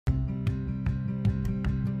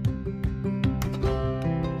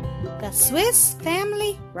The Swiss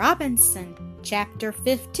Family Robinson, Chapter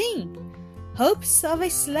 15, Hopes of a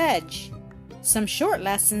Sledge, Some Short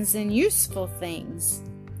Lessons in Useful Things.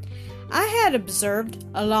 I had observed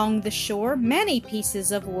along the shore many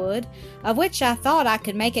pieces of wood, of which I thought I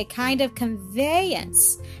could make a kind of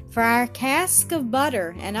conveyance for our cask of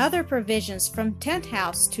butter and other provisions from Tent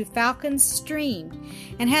House to Falcon's stream,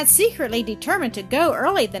 and had secretly determined to go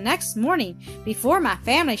early the next morning before my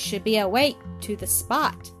family should be awake to the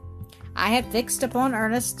spot. I had fixed upon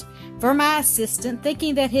Ernest for my assistant,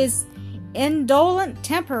 thinking that his indolent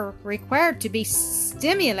temper required to be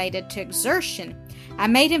stimulated to exertion. I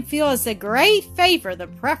made him feel as a great favor the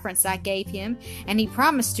preference I gave him, and he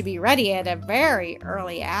promised to be ready at a very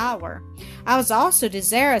early hour. I was also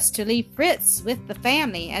desirous to leave Fritz with the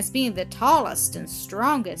family, as being the tallest and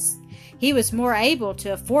strongest, he was more able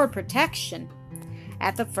to afford protection.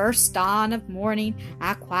 At the first dawn of morning,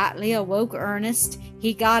 I quietly awoke Ernest.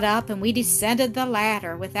 He got up, and we descended the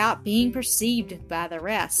ladder without being perceived by the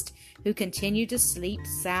rest, who continued to sleep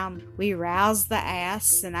soundly. We roused the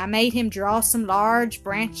ass, and I made him draw some large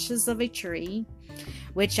branches of a tree,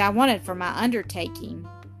 which I wanted for my undertaking.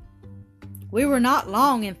 We were not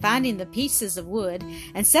long in finding the pieces of wood,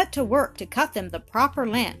 and set to work to cut them the proper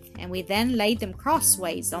length, and we then laid them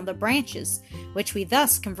crossways on the branches, which we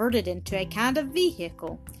thus converted into a kind of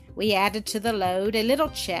vehicle. We added to the load a little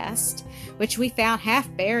chest, which we found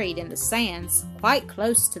half buried in the sands, quite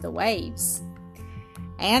close to the waves.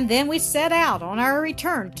 And then we set out on our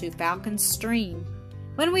return to Falcon's stream.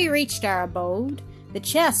 When we reached our abode, the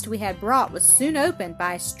chest we had brought was soon opened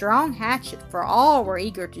by a strong hatchet, for all were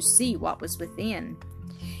eager to see what was within.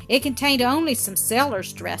 It contained only some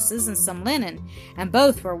sailors' dresses and some linen, and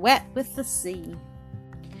both were wet with the sea.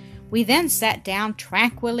 We then sat down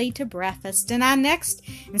tranquilly to breakfast, and I next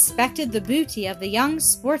inspected the booty of the young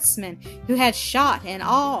sportsman, who had shot in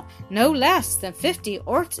all no less than 50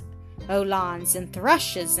 ortolans and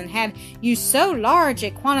thrushes, and had used so large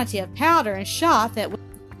a quantity of powder and shot that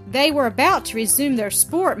they were about to resume their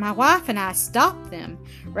sport. My wife and I stopped them,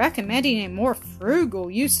 recommending a more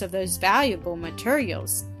frugal use of those valuable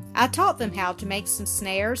materials. I taught them how to make some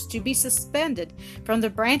snares to be suspended from the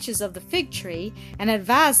branches of the fig tree, and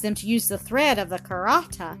advised them to use the thread of the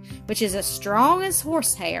carata, which is as strong as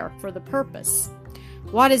horsehair, for the purpose.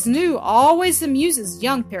 What is new always amuses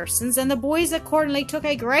young persons, and the boys accordingly took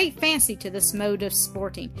a great fancy to this mode of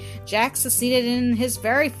sporting. Jack succeeded in his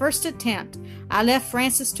very first attempt. I left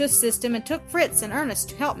Francis to assist him, and took Fritz and Ernest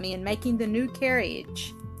to help me in making the new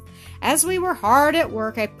carriage. As we were hard at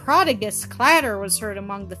work, a prodigious clatter was heard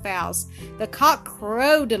among the fowls. The cock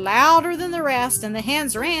crowed louder than the rest, and the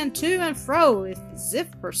hens ran to and fro as if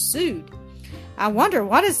pursued. "I wonder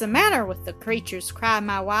what is the matter with the creatures," cried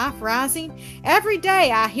my wife, rising. "Every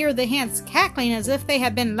day I hear the hens cackling as if they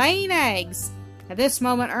had been laying eggs." At this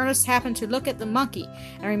moment Ernest happened to look at the monkey,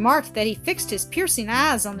 and remarked that he fixed his piercing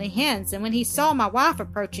eyes on the hens, and when he saw my wife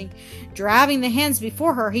approaching, driving the hens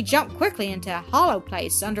before her, he jumped quickly into a hollow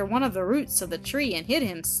place under one of the roots of the tree and hid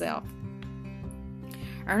himself.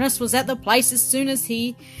 Ernest was at the place as soon as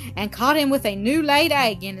he, and caught him with a new-laid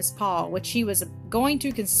egg in his paw, which he was going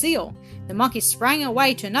to conceal. The monkey sprang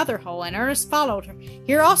away to another hole, and Ernest followed her.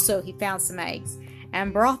 Here also he found some eggs,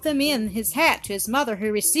 and brought them in his hat to his mother,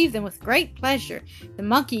 who received them with great pleasure. The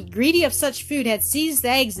monkey, greedy of such food, had seized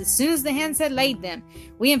the eggs as soon as the hens had laid them.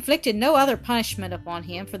 We inflicted no other punishment upon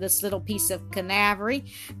him for this little piece of knavery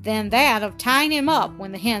than that of tying him up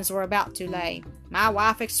when the hens were about to lay. My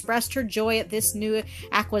wife expressed her joy at this new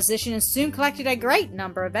acquisition, and soon collected a great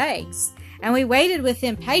number of eggs, and we waited with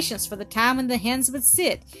impatience for the time when the hens would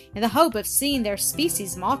sit, in the hope of seeing their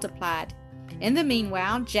species multiplied. In the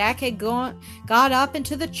meanwhile, Jack had got up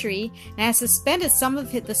into the tree, and had suspended some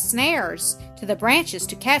of the snares to the branches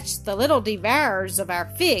to catch the little devourers of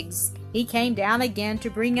our figs. He came down again to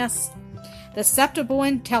bring us the acceptable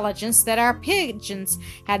intelligence that our pigeons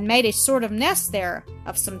had made a sort of nest there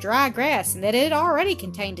of some dry grass, and that it already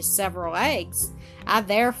contained several eggs. I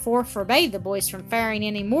therefore forbade the boys from faring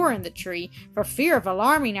any more in the tree, for fear of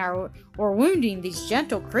alarming or wounding these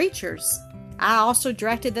gentle creatures. I also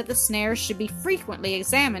directed that the snares should be frequently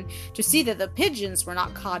examined, to see that the pigeons were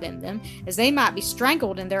not caught in them, as they might be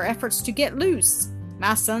strangled in their efforts to get loose.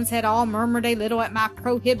 My sons had all murmured a little at my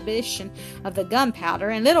prohibition of the gunpowder,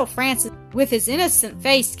 and little Francis, with his innocent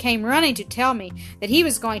face, came running to tell me that he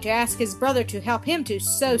was going to ask his brother to help him to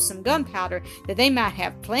sow some gunpowder, that they might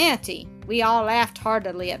have plenty. We all laughed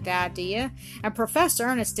heartily at the idea, and Professor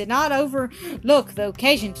Ernest did not overlook the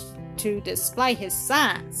occasion to display his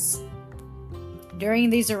science. During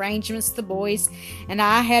these arrangements, the boys and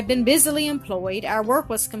I had been busily employed. Our work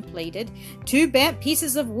was completed. 2 bent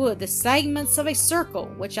pieces of wood, the segments of a circle,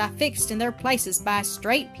 which I fixed in their places by a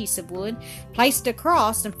straight piece of wood, placed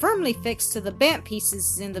across and firmly fixed to the bent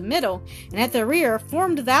pieces in the middle and at the rear,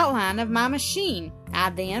 formed the outline of my machine. I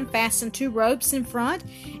then fastened 2 ropes in front,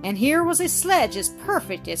 and here was a sledge as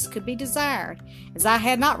perfect as could be desired. As I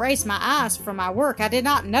had not raised my eyes from my work, I did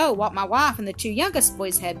not know what my wife and the 2 youngest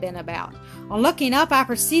boys had been about. On looking up, I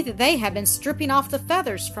perceived that they had been stripping off the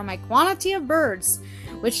feathers from a quantity of birds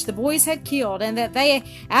which the boys had killed, and that they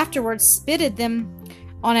afterwards spitted them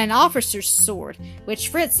on an officer's sword, which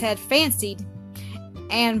Fritz had fancied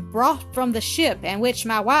and brought from the ship, and which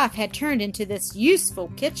my wife had turned into this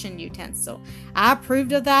useful kitchen utensil. I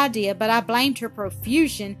approved of the idea, but I blamed her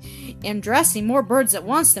profusion in dressing more birds at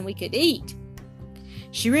once than we could eat.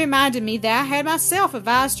 She reminded me that I had myself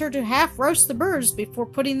advised her to half roast the birds before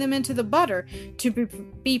putting them into the butter to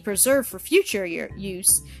be preserved for future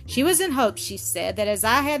use. She was in hopes, she said, that as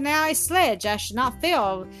I had now a sledge, I should not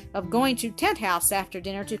fail of going to Tent House after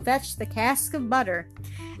dinner to fetch the cask of butter.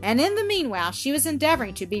 And in the meanwhile she was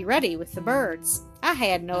endeavoring to be ready with the birds. I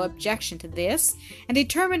had no objection to this, and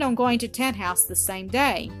determined on going to Tent House the same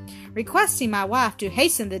day, requesting my wife to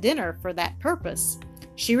hasten the dinner for that purpose.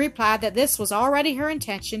 She replied that this was already her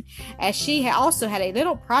intention, as she also had a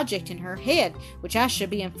little project in her head, which I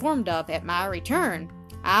should be informed of at my return.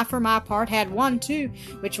 I, for my part, had one too,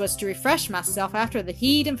 which was to refresh myself after the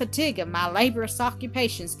heat and fatigue of my laborious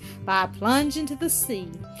occupations by a plunge into the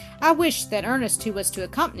sea. I wished that Ernest, who was to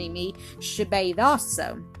accompany me, should bathe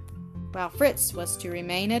also, while Fritz was to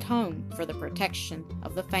remain at home for the protection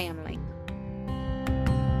of the family.